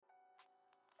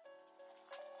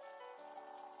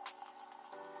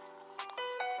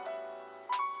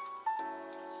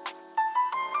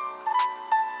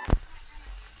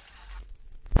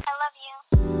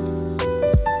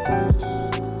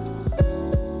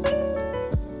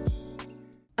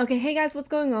Okay, hey guys, what's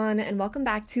going on? And welcome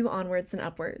back to Onwards and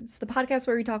Upwards, the podcast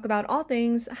where we talk about all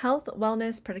things health,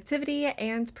 wellness, productivity,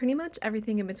 and pretty much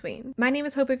everything in between. My name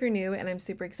is Hope if you're new, and I'm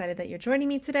super excited that you're joining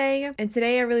me today. And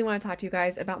today I really want to talk to you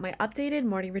guys about my updated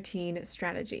morning routine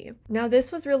strategy. Now,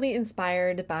 this was really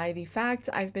inspired by the fact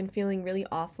I've been feeling really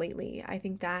off lately. I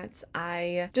think that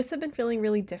I just have been feeling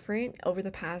really different over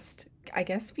the past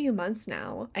few months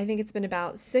now. I think it's been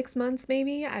about 6 months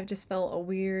maybe. I've just felt a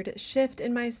weird shift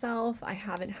in myself. I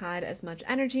haven't had as much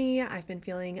energy. I've been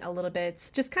feeling a little bit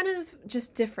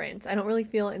just different. I don't really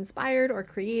feel inspired or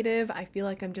creative. I feel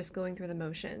like I'm just going through the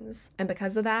motions. And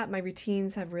because of that, my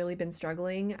routines have really been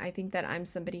struggling. I think that I'm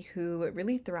somebody who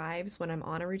really thrives when I'm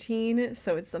on a routine,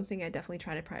 so it's something I definitely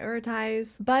try to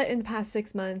prioritize. But in the past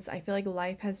 6 months, I feel like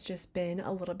life has just been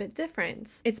a little bit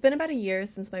different. It's been about a year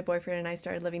since my boyfriend and I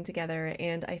started living together,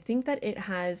 and I think that it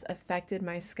has affected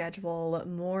my schedule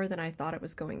more than I thought it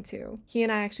was going to. He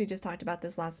and I actually just talked about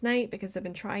this last night because I've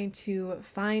been trying to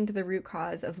find the root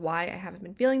cause of why I haven't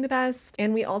been feeling the best,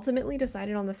 and we ultimately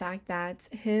decided on the fact that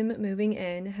him moving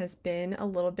in has been a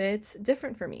little bit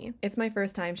different for me. It's my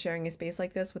first time sharing a space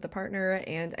like this with a partner,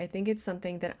 and I think it's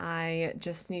something that I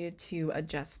just needed to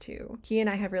adjust to. He and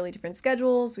I have really different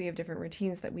schedules. We have different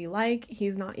routines that we like.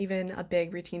 He's not even a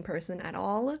big routine person at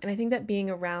all, and I think that being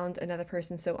around another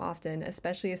person so often,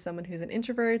 especially as someone who's an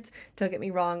introvert, don't get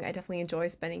me wrong, I definitely enjoy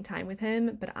spending time with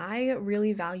him, but I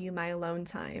really value my alone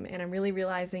time, and I'm really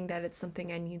realizing that it's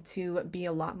something I need to be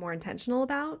a lot more intentional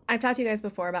about. I've talked to you guys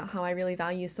before about how I really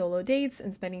value solo dates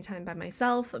and spending time by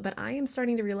myself, but I am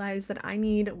starting to realize that I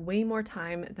need way more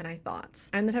time than I thought.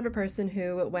 I'm the type of person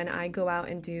who, when I go out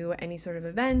and do any sort of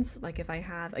events, like if I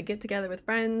have a get together with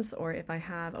friends or if I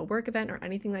have a work event or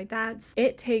anything like that,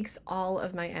 it takes all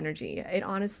of my energy. It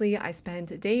honestly, I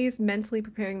spend days mentally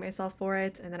preparing myself for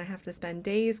it, and then I have to spend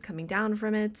days coming down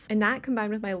from it. And that,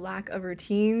 combined with my lack of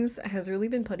routines, has really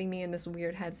been putting me in this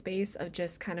weird headspace of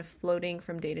just kind of floating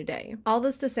from day to day. All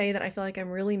this to say that I feel like I'm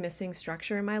really missing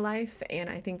structure in my life, and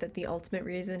I think that the ultimate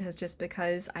reason has just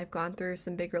because I've gone through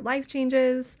some bigger life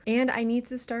changes, and I need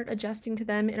to start adjusting to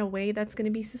them in a way that's going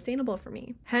to be sustainable for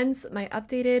me. Hence, my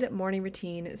updated morning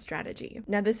routine strategy.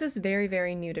 Now, this is very,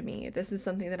 very new to me. This is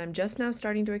something that I'm just now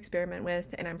starting to experiment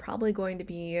with, and I'm probably going to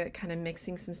be kind of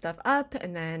mixing some stuff up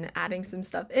and then adding some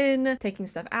stuff in, taking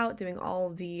stuff out, doing all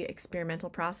the experimental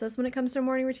process when it comes to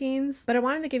morning routines. But I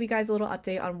wanted to give you guys a little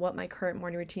update on what my current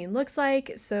morning routine looks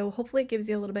like, so hopefully it gives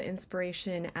you a little bit of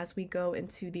inspiration as we go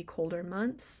into the colder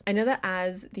months. I know that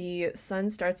as the sun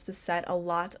starts to set a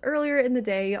lot earlier in the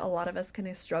day, a lot of us kind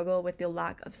of struggle with the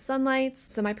lack of sunlight,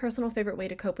 so my personal favorite way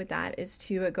to cope with that is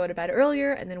to go to bed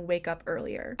earlier and then wake up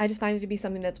earlier. I just find it to be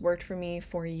something that's worked for me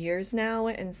for years now,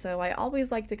 and so I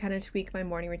always like to kind of tweak my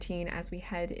morning routine as we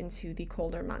head into the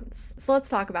colder months. So let's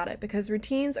talk about it, because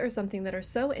routines are something that are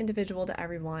so individual to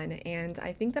everyone, and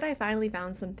I think that I finally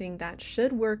found something that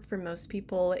should work for most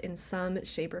people in some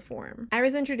shape or form. I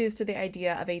was introduced to the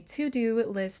idea of a to-do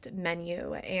list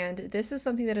menu, and this is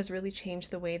something that has really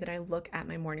changed the way that I look at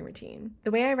my morning routine.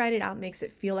 The way I write it out makes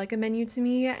it feel like a menu to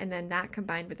me, and then that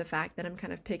combined with the fact that I'm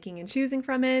kind of picking and choosing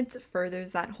from it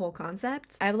furthers that whole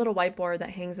concept. I have a little whiteboard that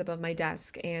hangs above my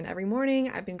desk, and every morning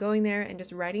I've been going there and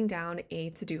just writing down a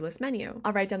to-do list menu.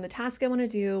 I'll write down the task I want to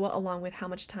do along with how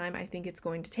much time I think it's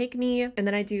going to take me, and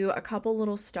then I do a couple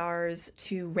little stars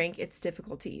to rank its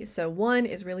difficulty. So 1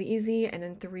 is really easy, and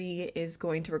then 3 is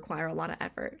going to require a lot of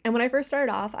effort. And when I first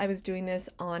started off, I was doing this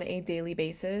on a daily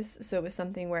basis, so it was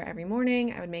something where every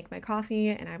morning I would make my coffee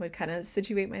and I would kind of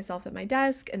situate myself at my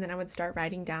desk, and then I would start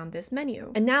writing down this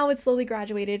menu. And now it's slowly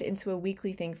graduated into a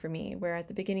weekly thing for me, where at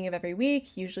the beginning of every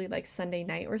week, usually like Sunday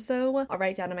night or so, I'll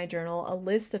write down in my journal a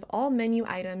list of all menu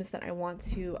items that I want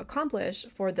to accomplish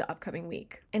for the upcoming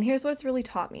week. And here's what it's really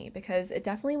taught me, because it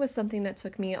definitely was something that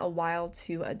took me a while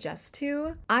to adjust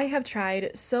to. I have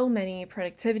tried so many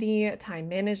productivity, time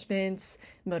management,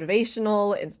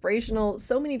 motivational, inspirational,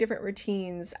 so many different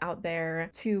routines out there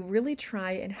to really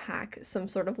try and hack some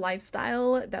sort of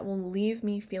lifestyle that will leave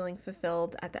me feeling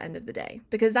fulfilled at the end of the day.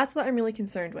 Because that's what I'm really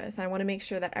concerned with. I want to make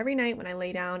sure that every night when I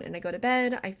lay down and I go to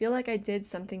bed, I feel like I did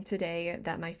something today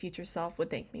that my future self would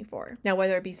thank me for. Now,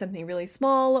 whether it be something really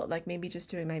small, like maybe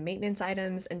just doing my maintenance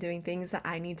items and doing things that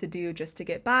I need to do just to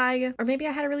get by, or maybe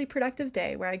I had a really productive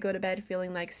day where I go to bed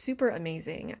feeling like super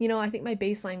amazing. You know, I think my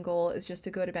baseline goal is just to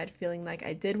go to bed feeling like I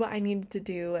I did what I needed to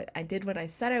do. I did what I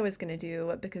said I was going to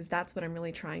do, because that's what I'm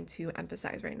really trying to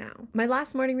emphasize right now. My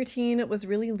last morning routine was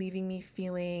really leaving me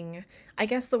feeling, I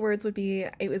guess the words would be,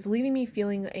 it was leaving me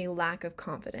feeling a lack of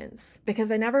confidence, because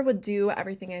I never would do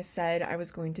everything I said I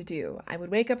was going to do. I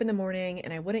would wake up in the morning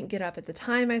and I wouldn't get up at the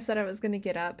time I said I was going to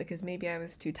get up, because maybe I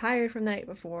was too tired from the night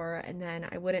before, and then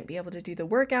I wouldn't be able to do the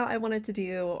workout I wanted to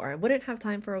do, or I wouldn't have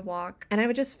time for a walk. And I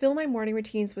would just fill my morning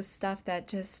routines with stuff that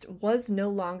just was no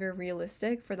longer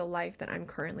realistic for the life that I'm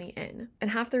currently in. And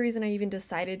half the reason I even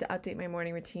decided to update my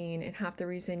morning routine, and half the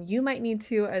reason you might need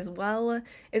to as well,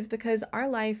 is because our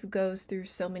life goes through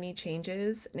so many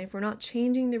changes. And if we're not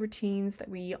changing the routines that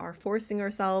we are forcing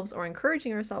ourselves or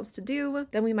encouraging ourselves to do,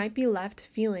 then we might be left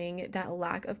feeling that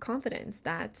lack of confidence,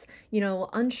 that,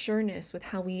 unsureness with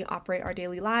how we operate our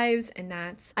daily lives, and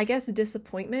that's, I guess,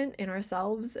 disappointment in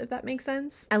ourselves, if that makes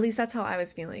sense. At least that's how I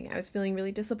was feeling. I was feeling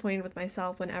really disappointed with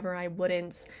myself whenever I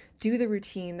wouldn't do the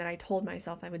routine that I told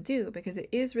myself I would do, because it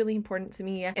is really important to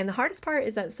me. And the hardest part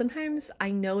is that sometimes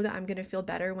I know that I'm going to feel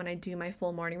better when I do my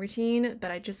full morning routine, but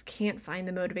I just can't find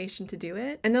the motivation to do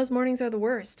it. And those mornings are the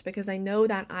worst, because I know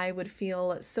that I would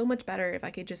feel so much better if I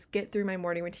could just get through my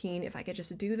morning routine, if I could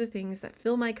just do the things that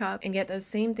fill my cup, and yet those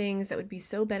same things that would be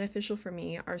so beneficial for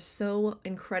me are so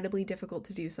incredibly difficult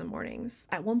to do some mornings.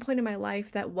 At one point in my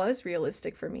life, that was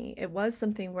realistic for me. It was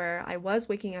something where I was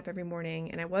waking up every morning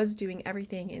and I was doing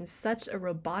everything in such a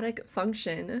robotic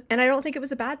function. And I don't think it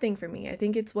was a bad thing for me. I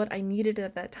think it's what I needed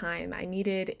at that time. I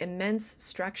needed immense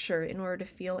structure in order to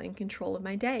feel in control of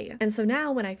my day. And so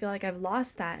now when I feel like I've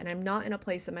lost that and I'm not in a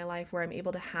place in my life where I'm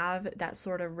able to have that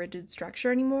sort of rigid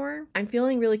structure anymore, I'm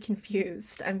feeling really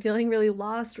confused. I'm feeling really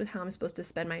lost with how I'm supposed to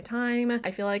spend my time.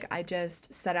 I feel like I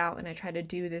just set out and I try to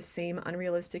do this same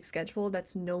unrealistic schedule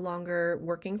that's no longer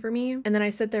working for me. And then I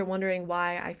sit there wondering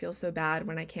why I feel so bad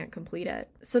when I can't complete it.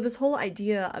 So this whole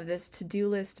idea of this to-do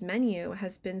list menu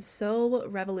has been so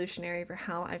revolutionary for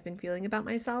how I've been feeling about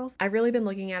myself. I've really been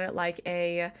looking at it like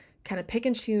a kind of pick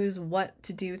and choose what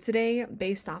to do today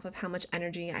based off of how much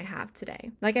energy I have today.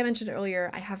 Like I mentioned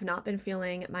earlier, I have not been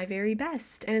feeling my very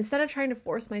best. And instead of trying to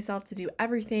force myself to do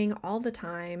everything all the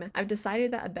time, I've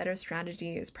decided that a better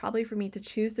strategy is probably for me to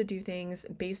choose to do things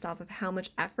based off of how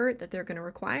much effort that they're going to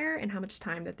require and how much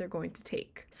time that they're going to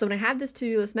take. So when I have this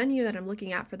to-do list menu that I'm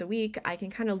looking at for the week, I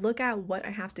can kind of look at what I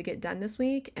have to get done this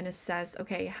week and assess,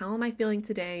 okay, how am I feeling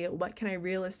today? What can I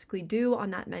realistically do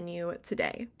on that menu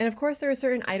today? And of course, there are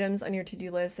certain items on your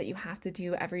to-do list that you have to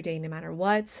do every day no matter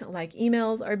what. Like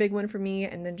emails are a big one for me,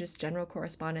 and then just general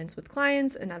correspondence with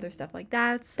clients and other stuff like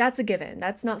that. That's a given.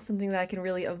 That's not something that I can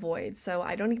really avoid. So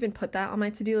I don't even put that on my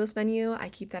to-do list menu. I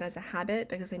keep that as a habit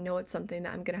because I know it's something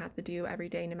that I'm gonna have to do every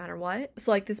day no matter what.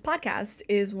 So like this podcast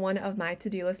is one of my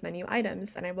to-do list menu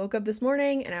items. And I woke up this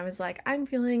morning and I was like, I'm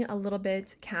feeling a little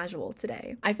bit casual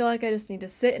today. I feel like I just need to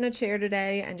sit in a chair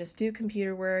today and just do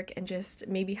computer work and just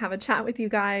maybe have a chat with you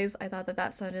guys. I thought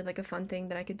that sounded like a fun thing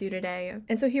that I could do today.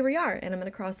 And so here we are, and I'm going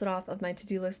to cross it off of my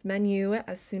to-do list menu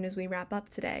as soon as we wrap up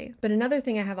today. But another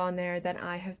thing I have on there that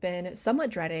I have been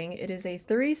somewhat dreading, it is a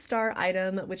 3-star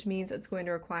item, which means it's going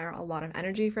to require a lot of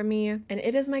energy from me. And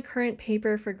it is my current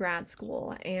paper for grad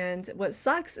school. And what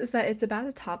sucks is that it's about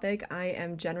a topic I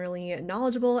am generally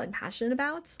knowledgeable and passionate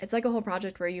about. It's like a whole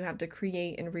project where you have to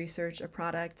create and research a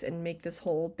product and make this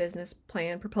whole business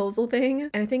plan proposal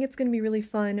thing. And I think it's going to be really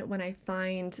fun when I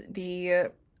find the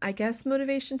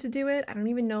motivation to do it. I don't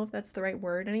even know if that's the right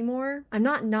word anymore. I'm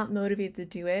not motivated to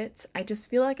do it. I just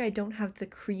feel like I don't have the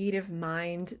creative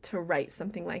mind to write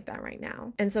something like that right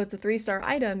now. And so it's a 3-star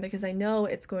item because I know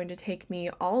it's going to take me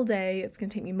all day. It's going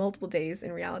to take me multiple days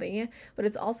in reality, but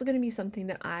it's also going to be something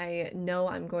that I know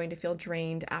I'm going to feel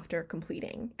drained after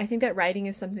completing. I think that writing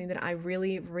is something that I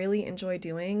really, really enjoy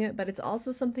doing, but it's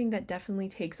also something that definitely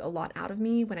takes a lot out of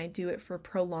me when I do it for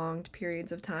prolonged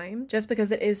periods of time, just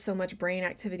because it is so much brain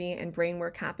activity and brain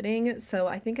work happening. So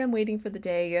I think I'm waiting for the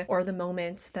day or the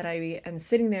moment that I am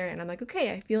sitting there and I'm like,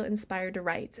 okay, I feel inspired to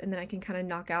write. And then I can kind of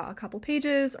knock out a couple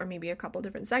pages or maybe a couple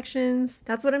different sections.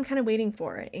 That's what I'm kind of waiting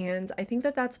for. And I think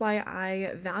that that's why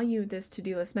I value this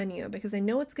to-do list menu, because I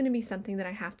know it's going to be something that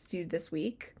I have to do this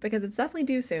week because it's definitely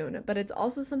due soon, but it's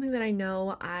also something that I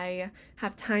know I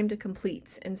have time to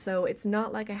complete. And so it's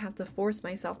not like I have to force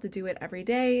myself to do it every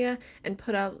day and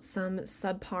put out some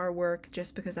subpar work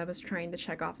just because I was trying to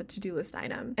check check off a to-do list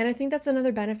item. And I think that's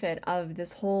another benefit of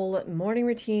this whole morning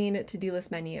routine to-do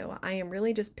list menu. I am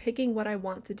really just picking what I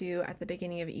want to do at the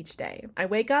beginning of each day. I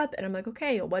wake up and I'm like,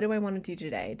 okay, what do I want to do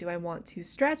today? Do I want to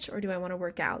stretch or do I want to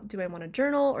work out? Do I want to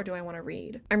journal or do I want to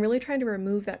read? I'm really trying to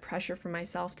remove that pressure from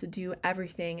myself to do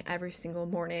everything every single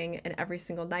morning and every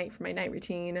single night for my night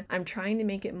routine. I'm trying to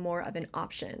make it more of an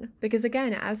option. Because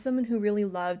again, as someone who really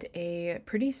loved a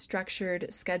pretty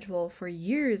structured schedule for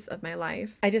years of my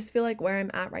life, I just feel like where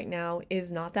I'm at right now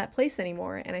is not that place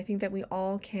anymore. And I think that we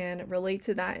all can relate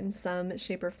to that in some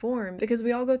shape or form because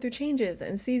we all go through changes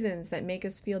and seasons that make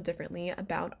us feel differently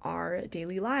about our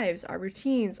daily lives, our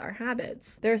routines, our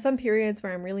habits. There are some periods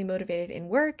where I'm really motivated in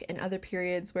work and other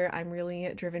periods where I'm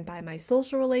really driven by my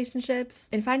social relationships,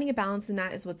 and finding a balance in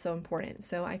that is what's so important.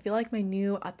 So I feel like my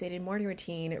new updated morning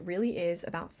routine really is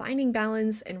about finding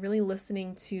balance and really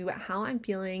listening to how I'm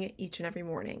feeling each and every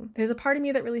morning. There's a part of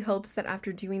me that really hopes that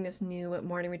after doing this new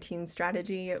morning routine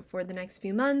strategy for the next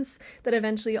few months, that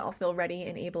eventually I'll feel ready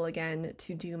and able again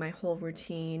to do my whole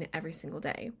routine every single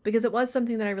day. Because it was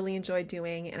something that I really enjoyed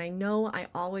doing, and I know I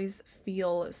always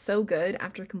feel so good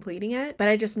after completing it, but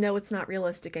I just know it's not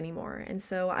realistic anymore. And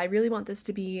so I really want this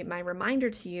to be my reminder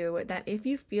to you that if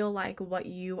you feel like what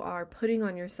you are putting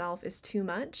on yourself is too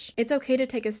much, it's okay to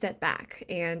take a step back.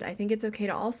 And I think it's okay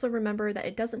to also remember that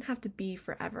it doesn't have to be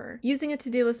forever. Using a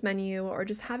to-do list menu or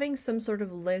just having some sort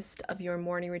of list of your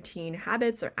morning routine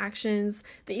habits or actions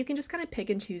that you can just kind of pick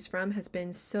and choose from has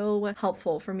been so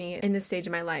helpful for me in this stage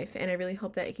of my life. And I really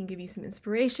hope that it can give you some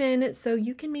inspiration so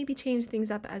you can maybe change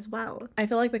things up as well. I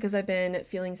feel like because I've been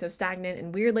feeling so stagnant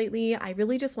and weird lately, I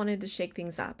really just wanted to shake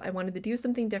things up. I wanted to do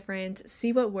something different,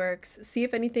 see what works, see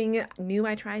if anything new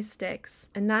I try sticks.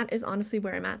 And that is honestly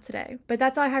where I'm at today. But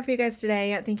that's all I have for you guys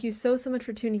today. Thank you so much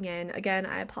for tuning in. Again,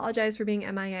 I apologize for being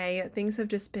MIA. Things have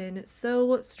just been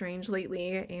so strange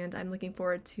lately, and I'm looking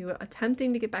forward to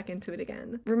attempting to get back into it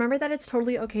again. Remember that it's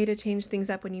totally okay to change things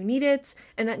up when you need it,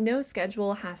 and that no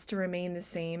schedule has to remain the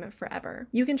same forever.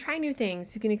 You can try new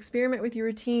things, you can experiment with your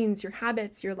routines, your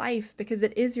habits, your life, because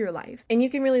it is your life, and you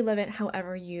can really live it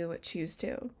however you choose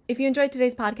to. If you enjoyed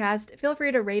today's podcast, feel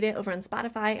free to rate it over on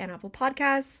Spotify and Apple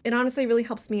Podcasts. It honestly really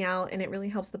helps me out, and it really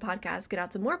helps the podcast get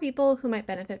out to more people who might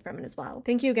benefit from it as well.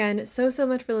 Thank you again so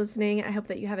much for listening. I hope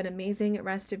that you have an amazing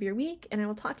rest of your week, and I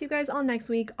will talk to you guys all next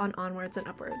week on Onwards and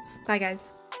Upwards. Bye,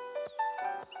 guys.